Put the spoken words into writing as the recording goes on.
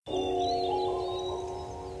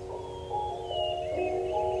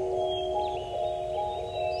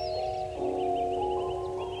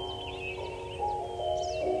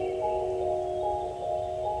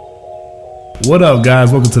What up,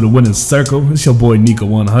 guys? Welcome to the Winning Circle. It's your boy Nika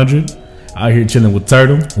 100 out here chilling with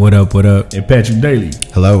Turtle. What up? What up? And Patrick Daly.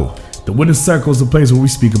 Hello. The Winning Circle is a place where we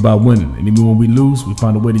speak about winning, and even when we lose, we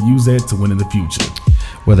find a way to use that to win in the future.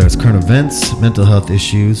 Whether it's current events, mental health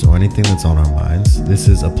issues, or anything that's on our minds, this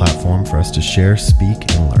is a platform for us to share, speak,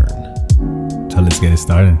 and learn. So let's get it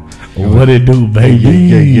started. What it do, baby?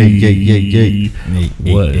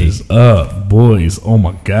 Yeah. What is up, boys? Oh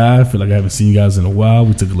my God, I feel like I haven't seen you guys in a while.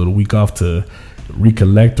 We took a little week off to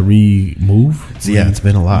recollect, remove. Yeah, it's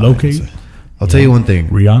been a lot. Locate. I'll tell you one thing.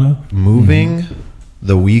 Rihanna. Moving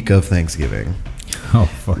the week of Thanksgiving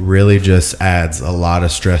really just adds a lot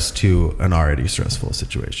of stress to an already stressful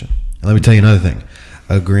situation. And let me tell you another thing.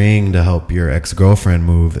 Agreeing to help your ex-girlfriend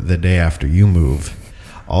move the day after you move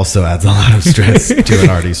also adds a lot of stress to an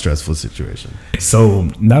already stressful situation. So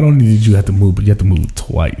not only did you have to move, but you had to move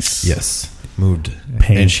twice. Yes, moved.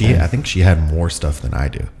 Painful. And I think she had more stuff than I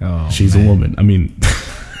do. Oh, She's man. a woman. I mean,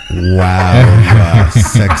 wow,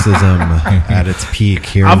 sexism at its peak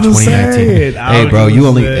here in 2019. Hey, bro,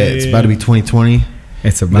 it's about to be 2020.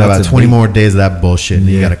 It's You got about 20 more days of that bullshit, and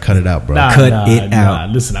you Yeah. got to cut it out, bro. Cut it out.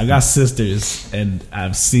 Listen, I got sisters, and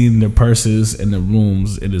I've seen their purses in the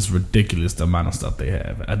rooms. It is ridiculous the amount of stuff they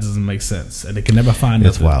have. That doesn't make sense, and they can never find it.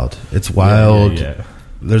 It's wild. It's wild. Yeah.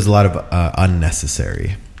 There's a lot of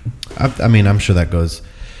unnecessary. I mean, I'm sure that goes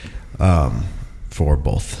for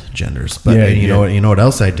both genders. But you know what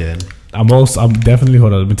else I did? I'm definitely,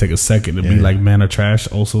 hold on, let me take a second to be like man or trash.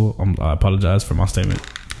 Also, I apologize for my statement.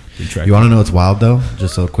 You want to know what's wild though?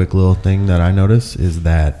 Just a quick little thing that I noticed is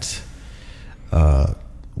that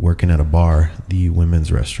working at a bar, the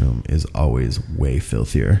women's restroom is always way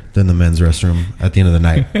filthier than the men's restroom at the end of the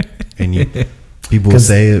night. And people will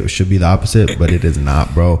say it should be the opposite, but it is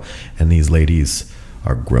not, bro. And these ladies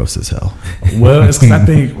are gross as hell. Well, it's because I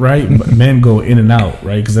think, right, men go in and out,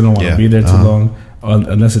 right, because they don't want to be there too long.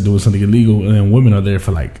 Unless they're doing something illegal, and then women are there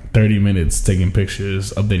for like 30 minutes taking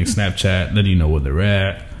pictures, updating Snapchat, letting you know where they're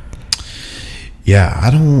at. Yeah, I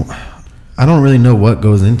don't really know what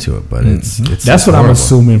goes into it, but it's that's what horrible. I'm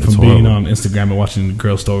assuming from It's being horrible. on Instagram and watching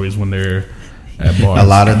girl stories when they're at bars. A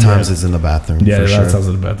lot of times it's in the bathroom. Yeah, for a lot sure. of times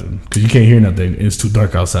in the bathroom because you can't hear nothing. It's too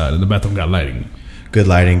dark outside, and the bathroom got lighting. Good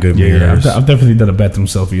lighting, good Yeah, mirrors. I've definitely done a bathroom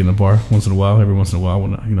selfie in the bar once in a while. Every once in a while,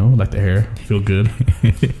 when I like the hair, feel good.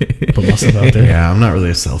 Put myself out there. Yeah, I'm not really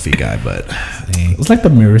a selfie guy, but It's like the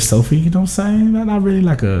mirror selfie, you know what I'm saying? Not really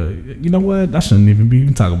like a, you know what? I shouldn't even be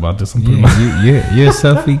talking about this. I'm putting You're a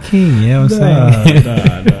selfie king. You know what I'm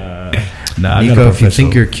saying? Nah, I got Nico, a if you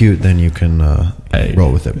think professional. you're cute, then you can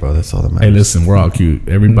roll with it, bro. That's all that matters. Hey, listen, we're all cute.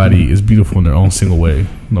 Everybody is beautiful in their own single way,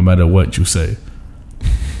 no matter what you say.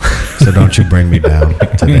 So don't you bring me down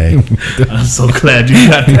today. I'm so glad you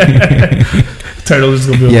got that. Turtle is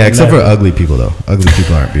gonna be Except for ugly people, though. Ugly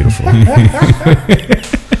people aren't beautiful.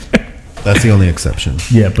 That's the only exception.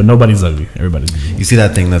 Yeah, but nobody's ugly. Everybody's beautiful. You see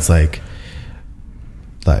that thing that's like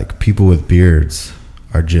people with beards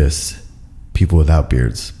are just people without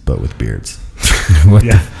beards, but with beards. What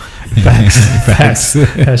Yeah, facts.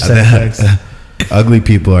 Hashtag facts. Ugly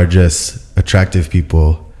people are just attractive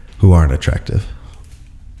people who aren't attractive.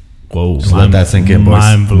 Whoa, Just let that sink in, boys.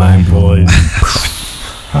 Mind blown, boys.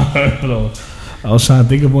 I was trying to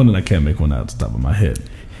think of one and I can't make one out the top of my head.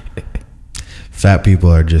 Fat people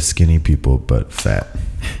are just skinny people, but fat.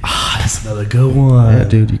 That's another good one. Yeah,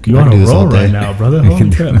 dude, you on do a this all roll day. right now, brother. Holy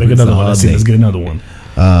crap. Make another one. Let's get another one.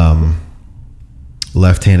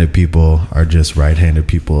 Left-handed people are just right-handed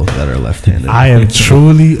people that are left-handed. I am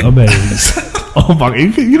truly amazed. Oh my!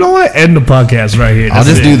 You don't want to end the podcast right here. I'll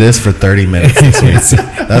just do this for 30 minutes this week.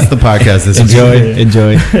 That's the podcast this week.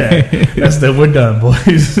 Enjoy. That's that. We're done,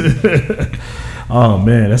 boys. Oh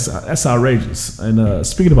man, that's outrageous. And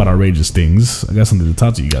speaking about outrageous things, I got something to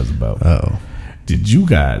talk to you guys about. Oh, Did you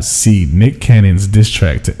guys see Nick Cannon's diss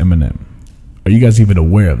track to Eminem? Are you guys even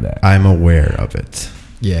aware of that? I'm aware of it.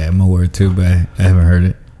 Yeah, I'm aware too, but I haven't heard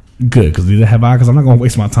it. Good, because neither have I. Because I'm not going to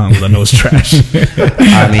waste my time because I know it's trash.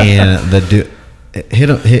 I mean, the dude hit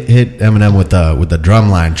Eminem with the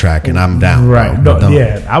drumline track, and I'm down. Right? Bro. No,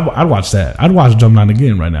 yeah, I'd watch that. I'd watch Drumline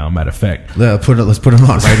again right now. Matter of fact, Let's put it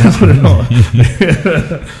on right now. put it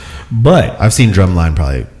on. But I've seen drumline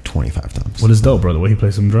probably 25 times. what is dope, brother? Where he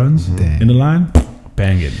plays some drums in the line,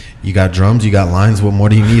 bang it. You got drums, you got lines. What more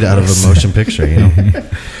do you need out of a motion picture? You know.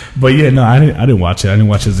 But yeah, no, I didn't watch it. I didn't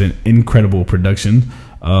watch his incredible production.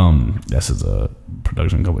 That's his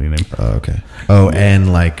production company name. Oh, okay. Oh,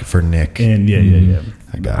 and like for Nick. And yeah.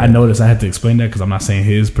 I noticed I had to explain that because I'm not saying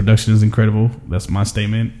his production is incredible. That's my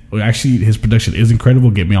statement. Well, actually, his production is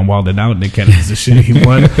incredible. Get me on Wild 'N Out. Nick Cannon's the shit. He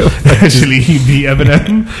won. Actually, he beat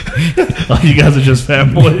Eminem. Oh, you guys are just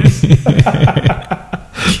fanboys.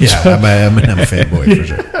 Yeah, I'm an Eminem fanboy for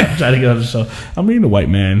sure. Trying to get on the show. I mean, the white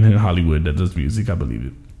man in Hollywood that does music. I believe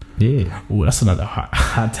it. Yeah. Ooh, that's another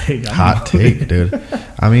hot take. Hot take, dude.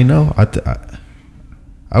 I mean, no,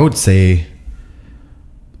 I would say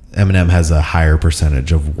Eminem has a higher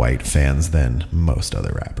percentage of white fans than most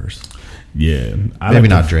other rappers. Yeah. Maybe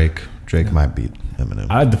not Drake. Drake might beat Eminem.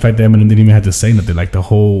 I like the fact that Eminem didn't even have to say nothing. Like the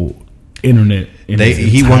whole internet.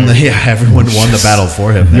 He won everyone won the battle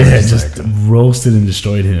for him. Yeah, just roasted and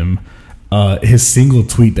destroyed him. His single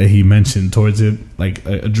tweet that he mentioned towards it, like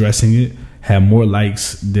addressing it, had more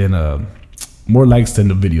likes than the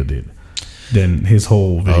video did. Than his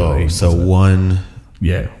whole video. Oh, so one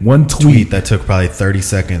tweet that took probably 30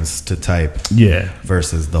 seconds to type. Yeah.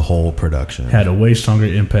 Versus the whole production. Had a way stronger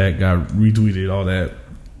impact, got retweeted, all that.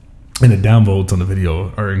 And the downvotes on the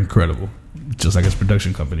video are incredible. Just like his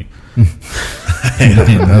production company.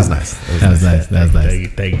 That was nice. That was nice.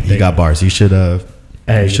 Thank you. He got bars. You should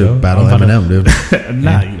battle Eminem, dude. I'm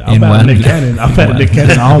battling Nick Cannon. I'm battling Nick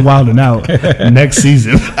Cannon on Wild 'N Out next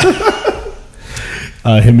season.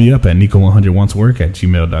 Hit me up at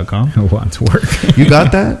Nico100wantswork@gmail.com. Wants work. You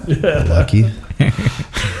got that? Lucky.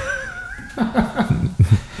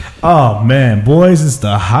 Oh man, boys, it's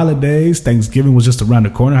the holidays. Thanksgiving was just around the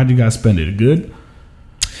corner. How'd you guys spend it? Good?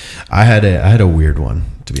 I had a weird one,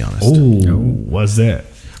 to be honest. Oh, what's that?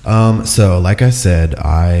 So like I said,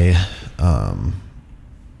 I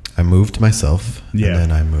moved myself, and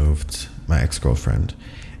then I moved my ex-girlfriend,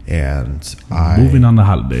 and moving on the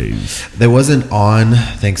holidays. It wasn't on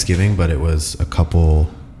Thanksgiving, but it was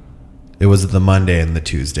it was the Monday and the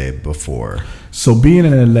Tuesday before. So being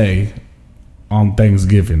in LA on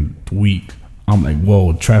Thanksgiving week, I'm like,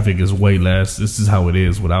 whoa, traffic is way less. This is how it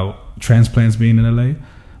is without transplants being in LA.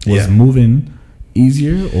 Was moving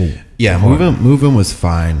easier? Moving was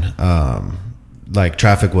fine. Like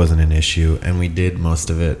traffic wasn't an issue, and we did most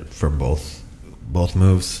of it for both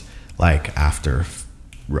moves like after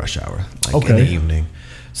rush hour, like in the evening.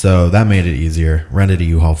 So that made it easier. Rented a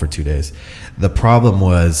U-Haul for 2 days. The problem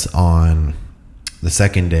was on the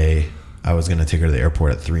second day, I was going to take her to the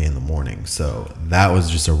airport at 3 a.m. So that was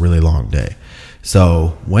just a really long day.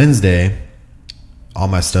 So Wednesday, all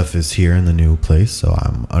my stuff is here in the new place, so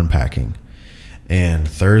I'm unpacking. And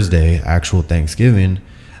Thursday, actual Thanksgiving,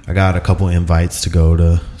 I got a couple invites to go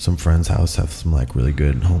to some friend's house, have some like really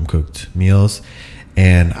good home cooked meals.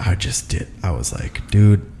 And I was like,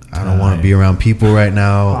 dude, I don't want to be around people right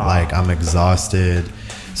now. Like, I'm exhausted.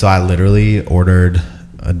 So I literally ordered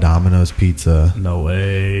a Domino's pizza. No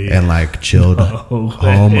way. And like chilled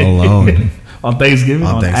home alone. On Thanksgiving?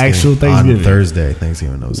 On actual Thanksgiving? On Thursday,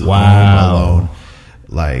 Thanksgiving. I was home alone.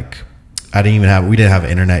 Like, we didn't have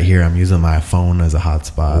internet here. I'm using my phone as a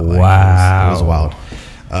hotspot. Like, wow. It was wild.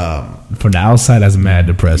 From the outside, that's mad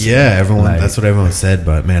depressing. Yeah, that's what everyone said,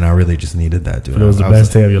 but man, I really just needed that, dude. It was the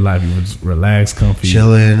best day of your life. You were just relaxed, comfy,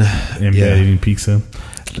 chilling, in bed, eating pizza.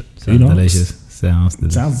 Sounds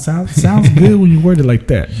delicious. Sounds good when you word it like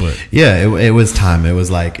that. But yeah, it was time. It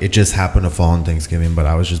was like it just happened to fall on Thanksgiving, but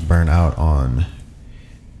I was just burnt out on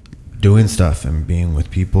doing stuff and being with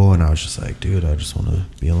people, and I was just like, dude, I just want to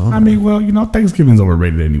be alone. I mean, well, Thanksgiving's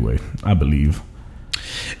overrated anyway, I believe.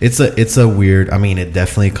 It's a weird, I mean, it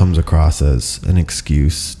definitely comes across as an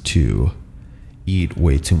excuse to eat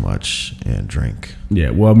way too much and drink. Yeah,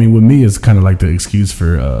 well, I mean, with me, it's kind of like the excuse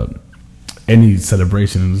for any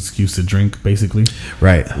celebration, an excuse to drink, basically.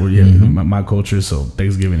 Right. Well, yeah, my culture, so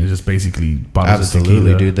Thanksgiving is just basically bottles of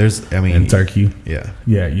tequila, dude. And turkey. Yeah.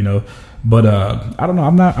 But I don't know.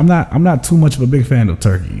 I'm not too much of a big fan of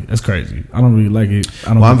turkey. That's crazy. I don't really like it.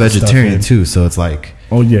 I'm vegetarian too, so it's like,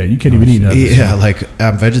 oh yeah, you can't even eat nothing. Yeah, like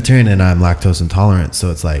I'm vegetarian and I'm lactose intolerant,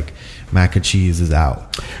 so it's like mac and cheese is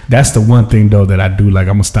out. That's the one thing though that I do like.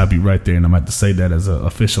 I'm gonna stop you right there, and I'm about to say that as an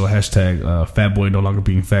official hashtag. Fat boy no longer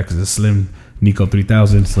being fat because it's Slim Nico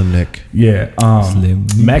 3000. Slim Nick. Yeah. Slim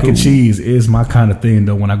mac and cheese is my kind of thing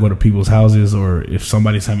though. When I go to people's houses or if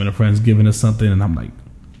somebody's having a Friendsgiving or something, and I'm like,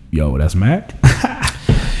 yo, that's mac.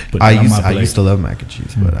 But I used to love mac and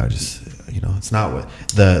cheese, but I just, it's not what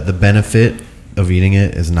the benefit of eating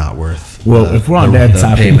it is not worth. Well, if we're on that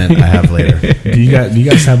topic, payment I have later. do you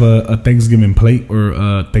guys have a Thanksgiving plate or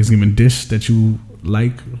a Thanksgiving dish that you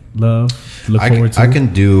like, look forward to? I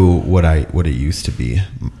can do what it used to be,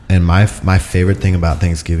 and my favorite thing about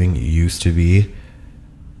Thanksgiving used to be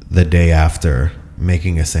the day after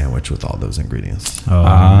making a sandwich with all those ingredients.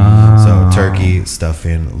 Oh. So turkey,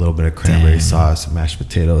 stuffing, a little bit of cranberry sauce, mashed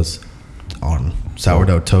potatoes on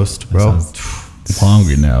sourdough toast, bro. I'm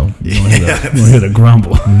hungry now. You don't hear the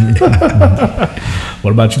grumble.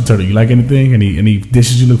 What about you, Turtle? You like anything? Any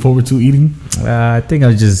dishes you look forward to eating? I think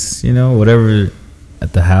I'll just, whatever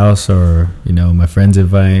at the house, or, my friends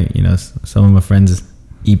invite, some of my friends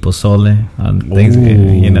eat pozole on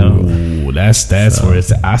Thanksgiving, Ooh, that's where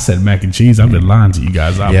it's at. I said mac and cheese. I've been lying to you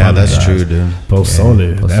guys. That's true, dude.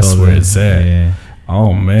 Pozole, that's where it's at. Yeah.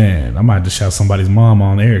 Oh man, I might have to shout somebody's mom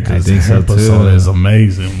on air because her pozole is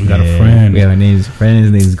amazing. We got a friend. We have his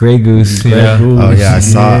name is Grey Goose. Goose. Oh yeah, I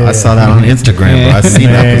saw that on Instagram, bro. I seen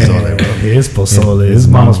that pozole, bro. His pozole, his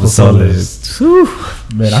mom's pozole.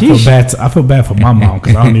 Man, I feel bad for my mom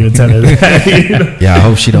because I don't even tell her that. Yeah, I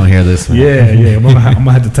hope she don't hear this one. Yeah. I'm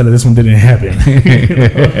gonna have to tell her this one didn't happen.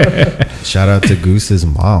 Shout out to Goose's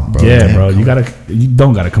mom, bro. Yeah, man, bro. You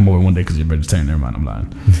don't gotta come over one day because you're vegetarian. Never mind, I'm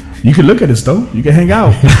lying. You can look at this though. You can hang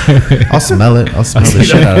out. I'll smell it. I'll smell the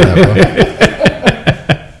shit out of that, bro.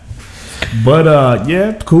 But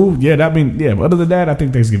yeah, cool. Yeah, but other than that, I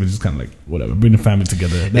think Thanksgiving is just kind of like whatever, bring the family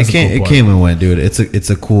together. It came and went, dude. It's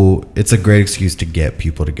a great excuse to get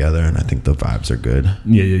people together, and I think the vibes are good.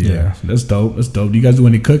 Yeah. That's dope. Do you guys do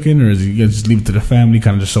any cooking, or is you guys just leave it to the family,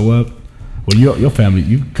 kind of just show up? Well, your family,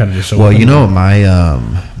 you kind of just show up. Well,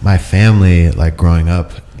 my family, like growing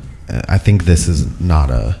up, I think this is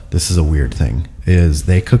a weird thing. Is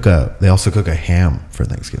they also cook a ham for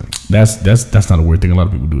Thanksgiving. That's not a weird thing. A lot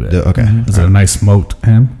of people do that. Okay, Is it a nice smoked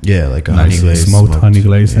ham? Yeah, like a nice smoked honey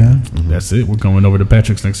glazed ham. Mm-hmm. That's it. We're going over to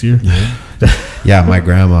Patrick's next year. Yeah, my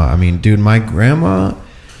grandma. I mean, dude, my grandma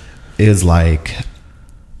is like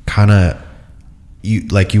kind of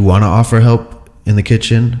you want to offer help in the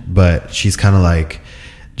kitchen, but she's kind of like,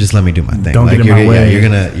 just let me do my thing. Don't like get in my way.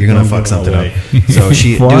 You're gonna fuck something up. So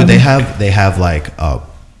they have like a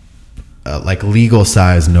like legal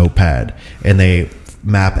size notepad, and they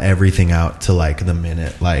map everything out to like the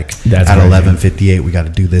minute. Like at 11:58, we got to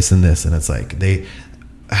do this and this, and it's like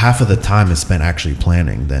half of the time is spent actually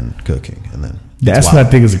planning than cooking, and then that's what I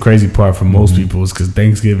think is the crazy part for most people is because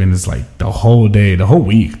Thanksgiving is like the whole day, the whole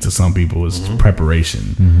week to some people is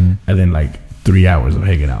preparation, and then like 3 hours of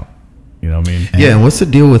hanging out. You know what I mean? Yeah, and what's the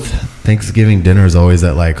deal with Thanksgiving dinner is always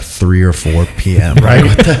at like 3 or 4 p.m., right?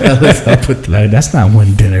 What the hell is up with that? Like, that's not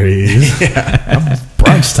when dinner is.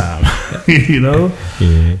 Brunch time,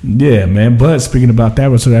 Yeah, man. But speaking about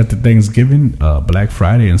that, we're sort of after Thanksgiving, Black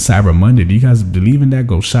Friday and Cyber Monday. Do you guys believe in that?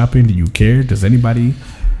 Go shopping? Do you care? Does anybody?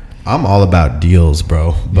 I'm all about deals,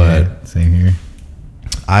 bro. But same here.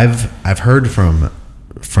 I've heard from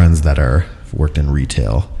friends that are worked in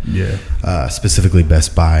retail, specifically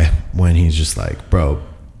Best Buy, when he's just like, bro,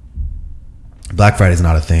 Black Friday is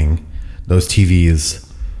not a thing. Those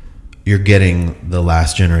TVs, you're getting the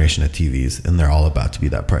last generation of TVs, and they're all about to be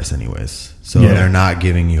that price anyways. So they're not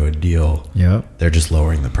giving you a deal. Yep. They're just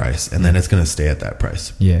lowering the price, and then it's going to stay at that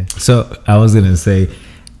price. Yeah. So I was going to say,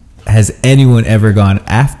 has anyone ever gone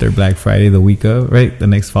after Black Friday, the week of, right, the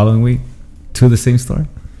next following week, to the same store?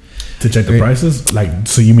 To check the prices? Like,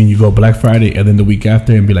 so you mean you go Black Friday and then the week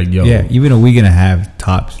after and be like, yo. Yeah, even a week and a half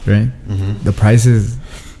tops, right? Mm-hmm. The prices,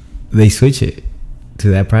 they switch it to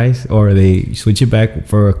that price, or they switch it back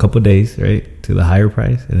for a couple of days, right, to the higher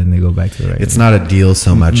price, and then they go back to the right. It's not a deal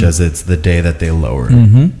so much as it's the day that they lower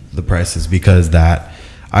the prices, because that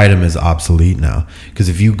item is obsolete now. Because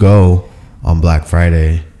if you go on Black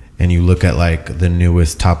Friday and you look at like the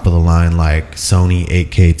newest top of the line like Sony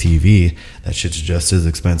 8K TV, that shit's just as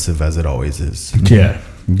expensive as it always is. Yeah,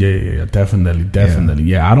 definitely.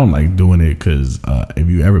 Yeah, I don't like doing it because if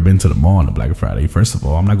you ever been to the mall on the Black Friday, first of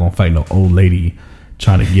all, I'm not gonna fight no old lady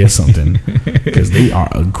trying to get something because they are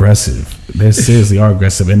aggressive. They seriously are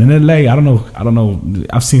aggressive. And in LA, I don't know.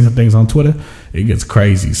 I've seen some things on Twitter. It gets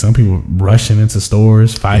crazy. Some people rushing into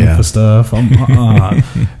stores, fighting for stuff. I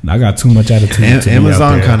got too much attitude.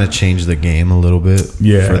 Amazon kind of changed the game a little bit.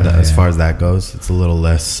 As far as that goes, it's a little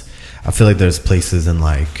less. I feel like there's places in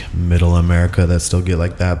like middle America that still get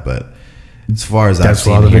like that, but as far as I've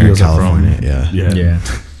seen here in California,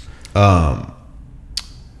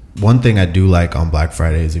 one thing I do like on Black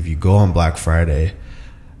Friday is if you go on Black Friday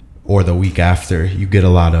or the week after, you get a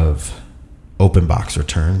lot of open box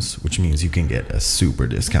returns, which means you can get a super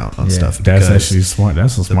discount on stuff. That's actually smart.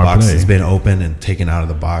 That's a smart play. The box has been open and taken out of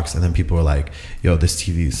the box, and then people are like, yo, this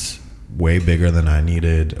TV's way bigger than I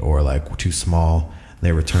needed, or like too small.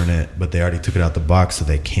 They return it, but they already took it out the box, so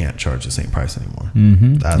they can't charge the same price anymore.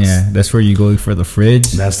 That's where you go for the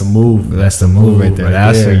fridge. That's the move. That's the move right there.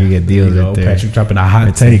 That's where you get deals right there. Patrick dropping a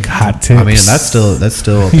hot take, hot tips. I mean, that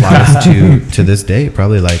still applies to this day.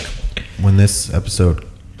 Probably like when this episode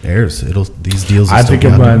airs, these deals. I think it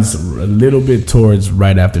runs a little bit towards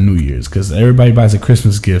right after New Year's, because everybody buys the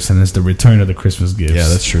Christmas gifts, and it's the return of the Christmas gifts. Yeah,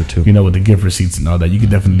 that's true too. You know, with the gift receipts and all that, you can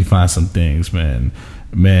definitely find some things, man.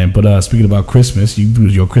 But speaking about Christmas, you do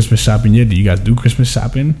your Christmas shopping yet? Do you guys do Christmas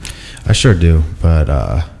shopping? I sure do,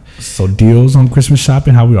 but so deals on Christmas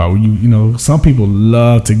shopping, how we are? You know, some people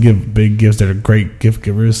love to give big gifts that are great gift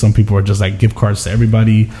givers. Some people are just like gift cards to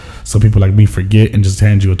everybody. Some people like me forget and just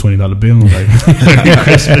hand you a $20 bill like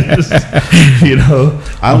Christmas. You know,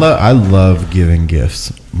 I love giving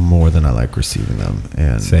gifts more than I like receiving them.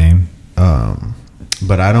 And same.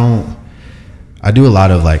 But I do a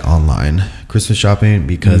lot of like online Christmas shopping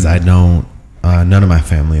because I don't. None of my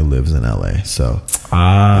family lives in LA, so.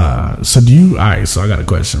 So do you? All right. So I got a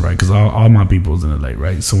question, right? Because all my people's in LA,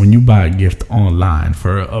 right? So when you buy a gift online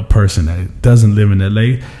for a person that doesn't live in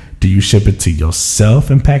LA, do you ship it to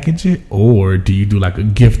yourself and package it, or do you do like a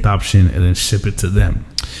gift option and then ship it to them?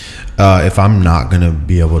 If I'm not gonna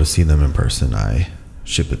be able to see them in person, I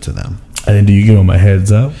ship it to them. And then do you give them a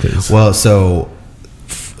heads up? Well, so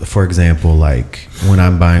for example, like when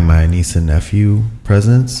I'm buying my niece and nephew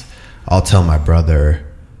presents, I'll tell my brother,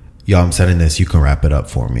 yo, I'm sending this, you can wrap it up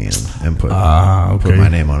for me and put my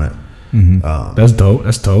name on it. That's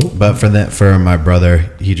dope. But for my brother,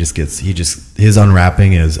 his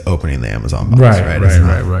unwrapping is opening the Amazon box. Right.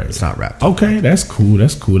 It's not wrapped. Okay, that's cool.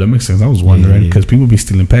 That makes sense. I was wondering because people be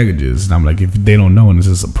stealing packages, and I'm like, if they don't know and it's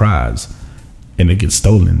a surprise and it gets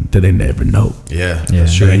stolen, then they never know. Yeah,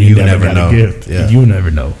 that's true. And you never know. You never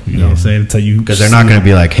know. You know what I'm saying? Until you, because they're not going to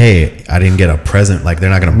be like, hey, I didn't get a present. Like they're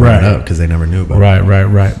not going to bring it up because they never knew about it.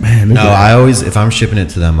 Right. Man, no, I always, if I'm shipping it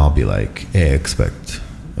to them, I'll be like, hey, expect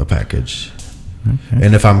a package. Okay.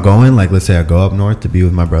 And if I'm going, like, let's say I go up north to be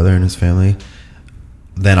with my brother and his family,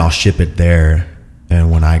 then I'll ship it there. And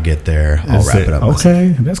when I get there, I'll wrap it up.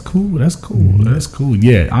 Okay, that's cool. That's cool.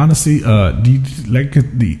 Yeah, honestly, do you like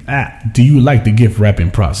do you like the gift wrapping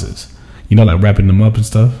process? You know, like wrapping them up and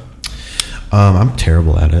stuff. I'm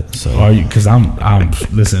terrible at it. So are you? Because I'm.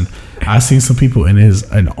 Listen, I've seen some people, and it is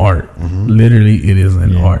an art. Literally, it is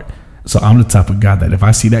an art. So I'm the type of guy that if I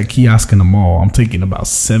see that kiosk in the mall, I'm taking about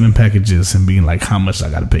 7 packages and being like, how much I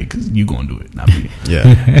got to pay? Because you going to do it, not me.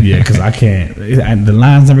 Yeah. Because I can't. And the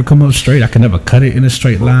lines never come up straight. I can never cut it in a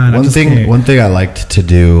straight line. One thing I liked to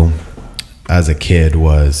do as a kid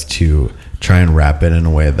was to try and wrap it in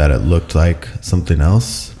a way that it looked like something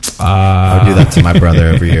else. I would do that to my brother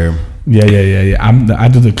every year. Yeah. I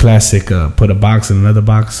do the classic put a box in another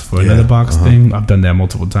box for another box thing. I've done that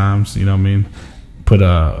multiple times. You know what I mean? Put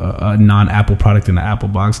a non-Apple product in the Apple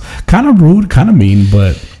box. Kind of rude, kind of mean,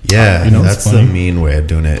 but yeah, that's the mean way of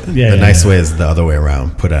doing it. The nice way is the other way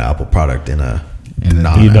around. Put an Apple product in a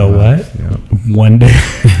non-Apple. You know what? Yeah. One day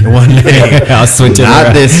I'll switch it.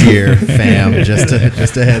 Not this year, fam. Just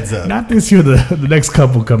a heads up. Not this year. The next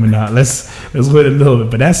couple coming out. Let's wait a little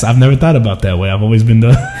bit. But I've never thought about that way. I've always been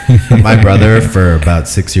the. My brother for about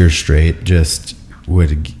 6 years straight just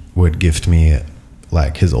would gift me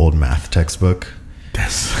like his old math textbook.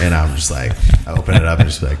 And I'm just like, I open it up and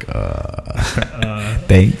just like,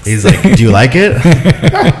 thanks. He's like, do you like it?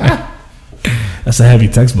 That's a heavy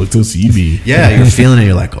textbook too. So you be, you're feeling it.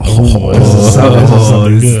 You're like,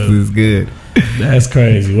 this is good. That's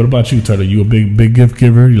crazy. What about you, Turtle? You a big gift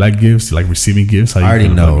giver? You like gifts? You like receiving gifts? I already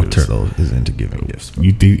know Turtle is into giving gifts.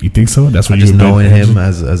 You think so? That's what you just knowing him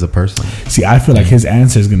as a person. See, I feel like his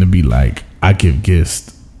answer is going to be like, I give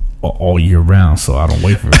gifts all year round, so I don't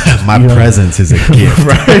wait for it. My presence is a gift.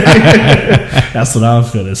 Right? That's what I'm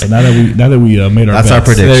feeling. So now that we made our bets, our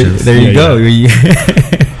predictions. There you go.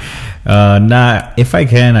 If I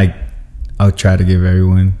can, I'll try to give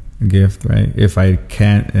everyone a gift. Right. If I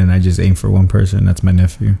can't, and I just aim for one person, that's my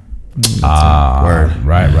nephew. Word.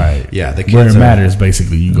 Right. Yeah, the kids where it matters,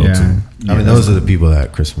 basically, you go to. I mean, those are the people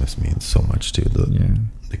that Christmas means so much to.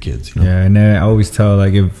 The kids. You know? Yeah, and then I always tell,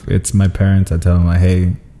 like, if it's my parents, I tell them like,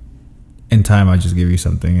 hey, in time, I'll just give you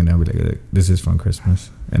something, and I'll be like, this is from Christmas,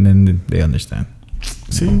 and then they understand.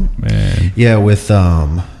 See, man. Yeah, with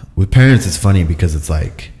parents, it's funny because it's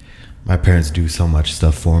like my parents do so much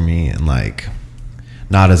stuff for me, and like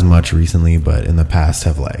not as much recently, but in the past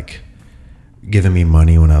have like given me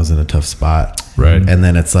money when I was in a tough spot, right? And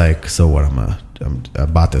then it's like, so what? I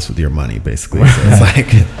bought this with your money, basically. So it's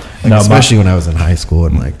like especially when I was in high school,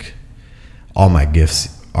 and like all my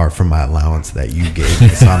gifts are from my allowance that you gave me,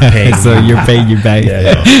 so I'm paying. So you're paying you back.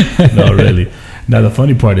 No, really. Now the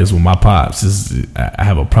funny part is with my pops is I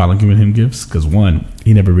have a problem giving him gifts because one,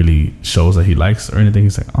 he never really shows that he likes or anything.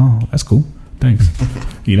 He's like, oh, that's cool, thanks.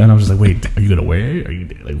 You know, and I'm just like, wait, are you gonna wear it? Are you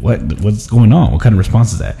like, what's going on? What kind of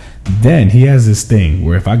response is that? Then he has this thing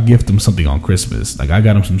where if I gift him something on Christmas, like I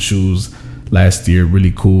got him some shoes last year,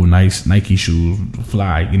 really cool, nice Nike shoes,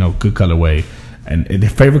 fly, you know, good colorway, and their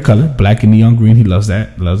favorite color, black and neon green. He loves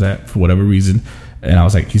that for whatever reason. And I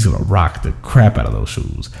was like, he's gonna rock the crap out of those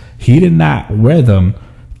shoes. He did not wear them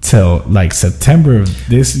till like September of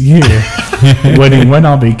this year when he went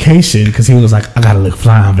on vacation because he was like, I gotta look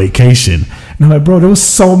fly on vacation. And I'm like, bro, there was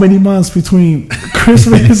so many months between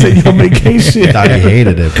Christmas and your vacation. I thought he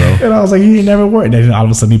hated it, bro. And I was like, he ain't never wore it. And then all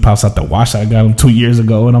of a sudden he pops out the watch I got him 2 years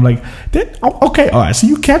ago. And I'm like, okay, all right, so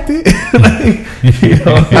you kept it? Like, you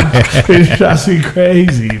know, it drives me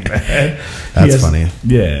crazy, man. That's funny.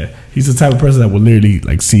 Yeah. He's the type of person that will literally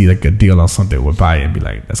like see like a deal on something, would buy it and be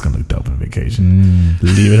like, that's gonna look dope on vacation.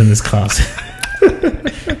 Leave it in his closet.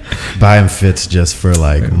 Buy him fits just for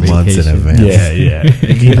like months in advance. Yeah.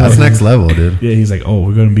 That's next level, dude. Yeah, he's like, oh,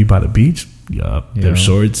 we're gonna be by the beach. Yup. Them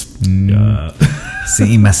shorts.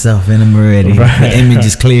 Seeing myself in them already. Right. The image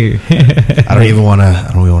is clear. I don't even want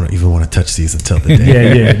to touch these until the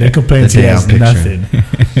day. Yeah. They complain to has nothing.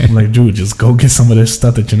 I'm like, dude, just go get some of this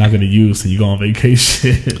stuff that you're not going to use so you go on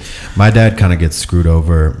vacation. My dad kind of gets screwed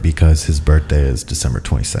over because his birthday is December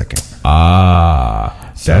 22nd.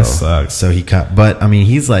 That sucks. So but I mean,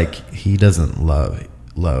 he's like, he doesn't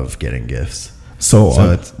love getting gifts. So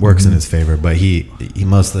it works in his favor, but he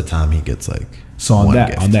most of the time he gets like. So on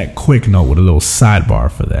that quick note, with a little sidebar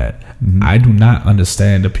for that, I do not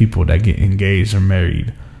understand the people that get engaged or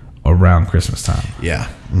married around Christmas time. Yeah.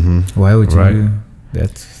 Why would you?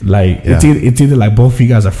 That's like it's either like both of you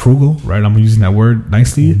guys are frugal, right? I'm using that word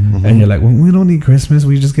nicely, and you're like, well, we don't need Christmas.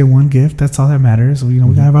 We just get one gift. That's all that matters. We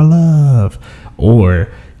gotta have our love,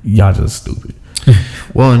 or y'all just stupid.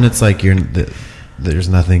 Well, and it's like there's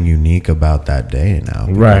nothing unique about that day now,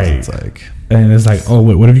 right? It's like. And it's like, oh,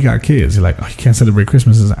 wait, what if you got kids? You're like, oh, you can't celebrate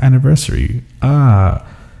Christmas as an anniversary. You know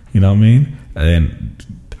what I mean? And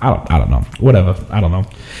I don't know. Whatever. I don't know.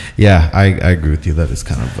 Yeah, I agree with you. That is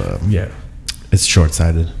kind of, it's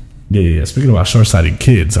short-sighted. Yeah. Speaking about short-sighted,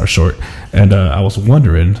 kids are short. And I was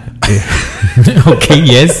wondering. Okay,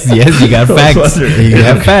 yes, you got facts. You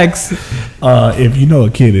got facts. If you know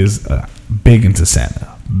a kid is big into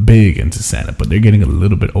Santa, but they're getting a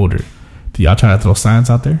little bit older, do y'all try to throw signs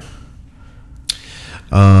out there?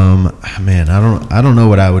 Man, I don't know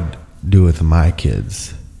what I would do with my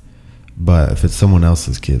kids, but if it's someone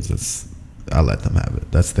else's kids, I let them have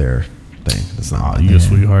it. That's their thing. That's not you a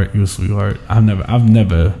sweetheart. You a sweetheart. I've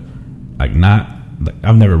never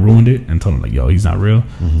ruined it and told them like, yo, he's not real.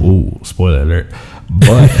 Ooh, spoiler alert.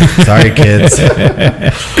 But sorry, kids.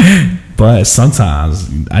 But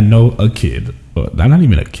sometimes I know a kid, not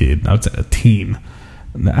even a kid. I would say a teen.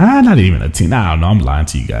 Not even a teen. I don't know. I'm lying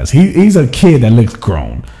to you guys. He's a kid that looks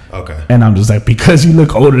grown. Okay. And I'm just like, because you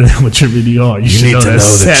look older than what you really are, you should know that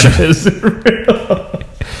Santa is real. I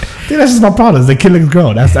think that's just my problem. The kid looks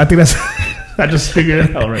grown. I just figured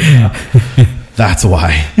it out right now. That's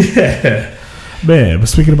why. Yeah. Man, but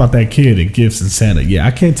speaking about that kid and gifts and Santa,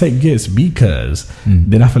 I can't take gifts because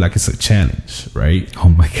then I feel like it's a challenge, right? Oh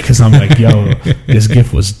my God. Because I'm like, yo, this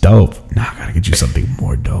gift was dope. Now I gotta get you something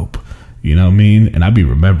more dope. You know what I mean? And I be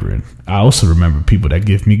remembering. I also remember people that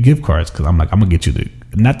give me gift cards because I'm like, I'm gonna get you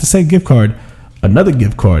not the same gift card, another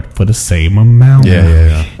gift card for the same amount.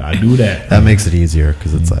 Yeah. I do that. That makes it easier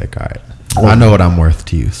because it's like, all right, I know what I'm worth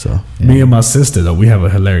to you. So me and my sister though, we have a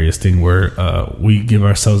hilarious thing where we give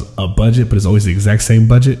ourselves a budget, but it's always the exact same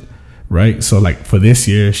budget, right? So like for this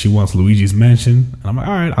year, she wants Luigi's Mansion, and I'm like,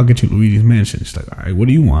 all right, I'll get you Luigi's Mansion. She's like, all right, what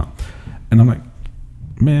do you want? And I'm like,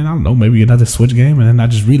 man, I don't know, maybe another Switch game. And then I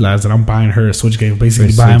just realized that I'm buying her a Switch game,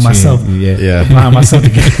 basically buying myself. Yeah. Buying myself a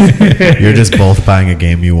game. You're just both buying a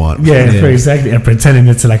game you want. Yeah, exactly. And pretending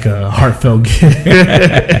it's like a heartfelt gift.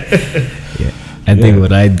 I think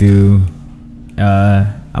what I do,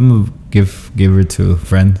 I'm a giver to a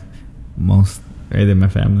friend, most, rather than my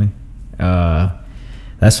family.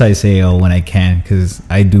 That's why I say, when I can, because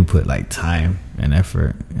I do put like time and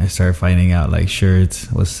effort. I start finding out like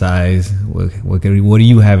shirts, what size, what do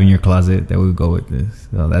you have in your closet that would go with this.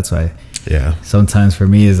 So that's why. Yeah. Sometimes for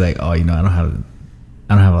me it's like, I don't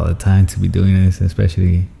have all the time to be doing this,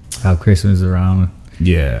 especially how Christmas is around.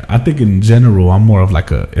 Yeah, I think in general I'm more of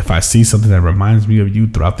like if I see something that reminds me of you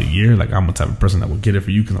throughout the year, like I'm the type of person that will get it for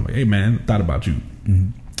you because I'm like, hey man, thought about you.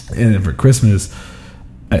 And then for Christmas,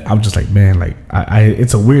 I'm just like, man, like I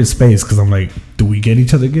it's a weird space because I'm like, do we get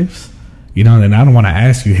each other gifts? You know, and I don't want to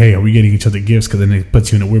ask you, hey, are we getting each other gifts? Because then it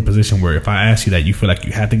puts you in a weird position where if I ask you that, you feel like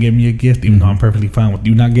you have to give me a gift, even though I'm perfectly fine with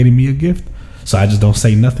you not getting me a gift. So I just don't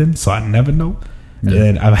say nothing. So I never know. Yeah.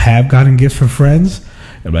 And I have gotten gifts from friends.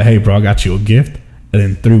 I'm like, hey, bro, I got you a gift. And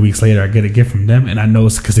then 3 weeks later, I get a gift from them. And I know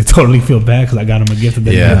it's because they totally feel bad because I got them a gift and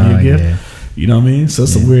they gave me a gift. Yeah. You know what I mean? So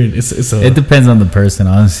it's a weird. It depends on the person,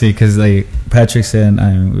 honestly. Because like Patrick said,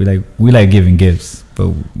 we like giving gifts,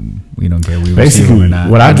 but we don't care. We basically or not.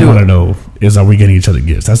 What I do want to know is, are we getting each other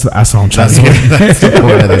gifts? That's what I'm trying to get. That's the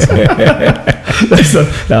point of this.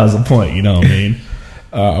 That was the point. You know what I mean?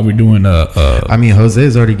 Are we doing I mean,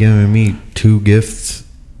 Jose's already given me 2 gifts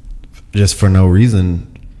just for no reason.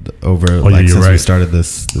 Since we started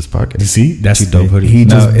this podcast. You see, that's dope hoodies. He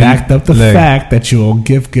just backed up the fact that you're a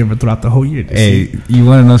gift giver throughout the whole year. Hey, you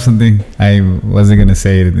want to know something? I wasn't gonna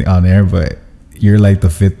say it on air, but you're like the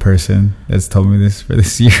 5th person that's told me this for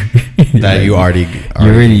this year. That you already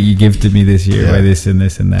you gifted me this year by this and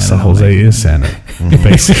this and that. So and Jose is Santa,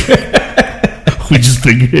 basically. We just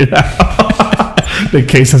figured it out. The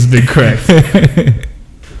case has been cracked.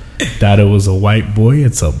 That it was a white boy,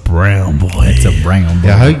 it's a brown boy. It's a brown boy.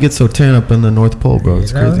 Yeah, how you get so tan up in the North Pole, bro?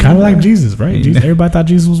 It's crazy. Kind of like Jesus, right? Yeah. Jesus, everybody thought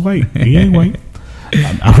Jesus was white. He ain't white.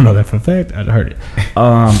 I don't know that for a fact. I heard it.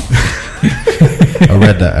 I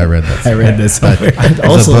read that. I read this. There's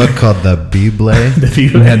also a book called The Bible.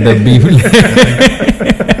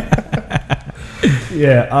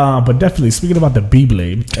 Yeah, but definitely speaking about the Bible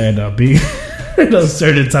and being a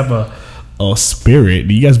certain type of spirit.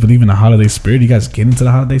 Do you guys believe in the holiday spirit? Do you guys get into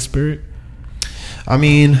the holiday spirit? I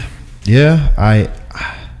mean, yeah.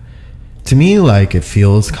 To me, like, it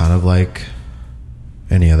feels kind of like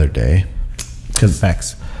any other day. Because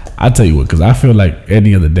facts. I tell you what, because I feel like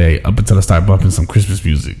any other day up until I start bumping some Christmas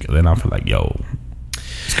music, and then I feel like, yo,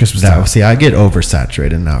 it's Christmas time. See, I get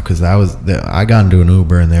oversaturated now because I got into an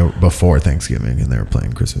Uber and they were before Thanksgiving and they were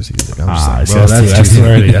playing Christmas music. I'm just like, bro, that's too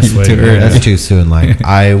early. That's too early. That's too soon. Like,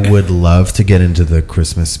 I would love to get into the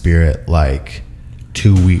Christmas spirit like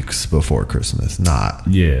 2 weeks before Christmas. I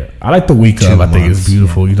like the week of. I think it's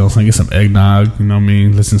beautiful. You know, so I get some eggnog. You know what I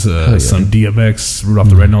mean? Listen to some DMX, Rudolph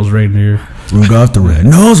the Red-Nosed Reindeer. Rudolph the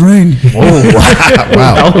Red-Nosed Reindeer. Oh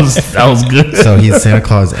wow! that was good. So he's Santa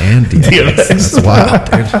Claus and DMX. That's wild,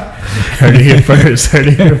 dude. Heard it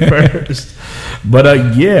here first.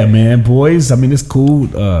 But yeah, man, boys. I mean, it's cool.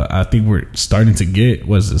 I think we're starting to get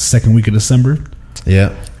the 2nd week of December.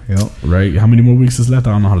 Yeah. Yep. Right. How many more weeks is left?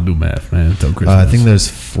 I don't know how to do math, man. Until Christmas. I think there's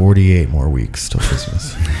 48 more weeks till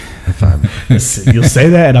Christmas. You'll say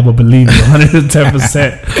that, and I'm gonna believe you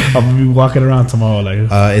 110%. I'm gonna be walking around tomorrow. Like,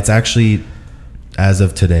 it's actually, as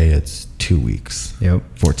of today, it's 2 weeks. Yep.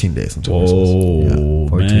 14 days until Christmas. Yeah.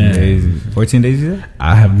 14 days. 14 days. You said?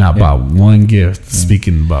 I have not bought one gift.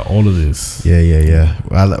 Speaking about all of this. Yeah.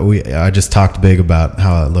 I just talked big about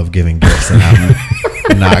how I love giving gifts, and I'm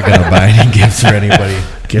not gonna buy any gifts for anybody.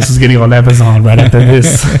 Guess who's getting on Amazon right after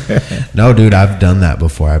this? No, dude, I've done that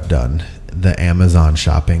before. I've done the Amazon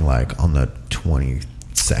shopping like on the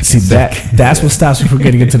 22nd. See, that's what stops me from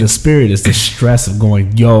getting into the spirit is the stress of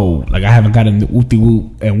going, yo, like I haven't gotten the Wooty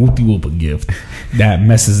Whoop and Wooty Whoop a gift. That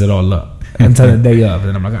messes it all up until the day of,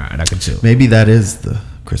 and I'm like, all right, I can chill. Maybe that is the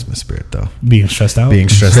Christmas spirit, though. Being stressed out and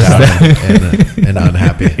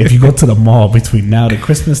unhappy. If you go to the mall between now to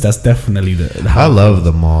Christmas, that's definitely the I love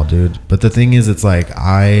the mall, dude. But the thing is, it's like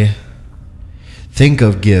I think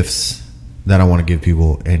of gifts that I want to give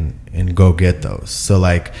people and go get those. So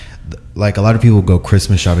like a lot of people go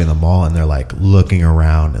Christmas shopping in the mall and they're like looking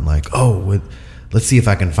around and like, let's see if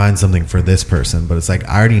I can find something for this person. But it's like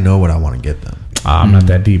I already know what I want to get them. I'm not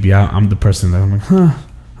that deep. Yeah, I'm the person that I'm like,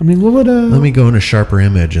 I mean, what would let me go in a sharper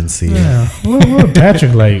image and see. Yeah, what would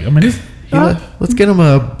Patrick like? I mean, let's get him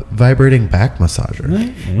a vibrating back massager.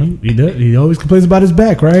 He always complains about his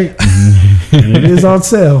back, right? And it is on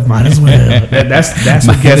sale. Might as well. That's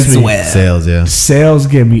what gets me. Sales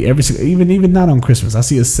get me every single. Even not on Christmas. I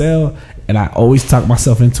see a sale and I always talk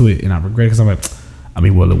myself into it, and I regret it because I'm like, I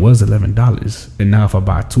mean, well, it was $11, and now if I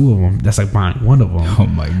buy 2 of them, that's like buying 1 of them. Oh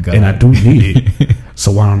my god! And I do need it,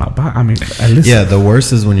 so why don't I buy? I mean, yeah. The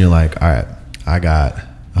worst is when you're like, all right, I got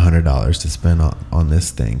 $100 to spend on this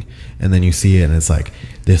thing, and then you see it and it's like,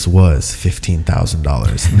 this was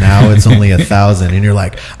 $15,000, now it's only $1,000, and you're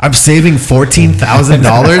like, I'm saving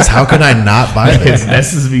 $14,000. How can I not buy this? It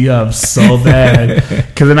messes me up so bad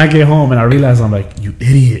because then I get home and I realize I'm like, you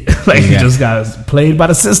idiot. Like, you just got played by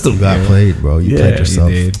the system. You got played, bro. You played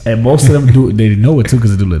yourself. You and most of them they know it too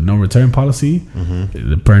because they do the no return policy.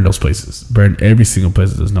 They burn those places, burn every single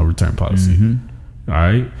place that there's no return policy. All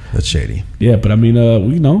right, that's shady. Yeah, but I mean,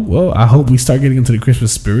 I hope we start getting into the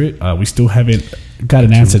Christmas spirit. We still haven't got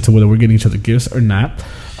an answer to whether we're getting each other gifts or not.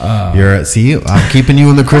 I'm keeping you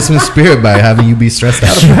in the Christmas spirit by having you be stressed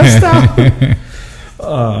out.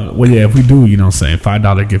 Well, yeah, if we do, you know what I'm saying,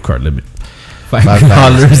 $5 gift card limit. $5.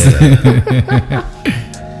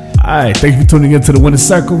 All right, thank you for tuning in to the Winner's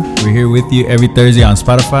Circle. We're here with you every Thursday on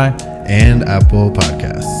Spotify and Apple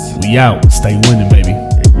Podcasts. We out. Stay winning, baby.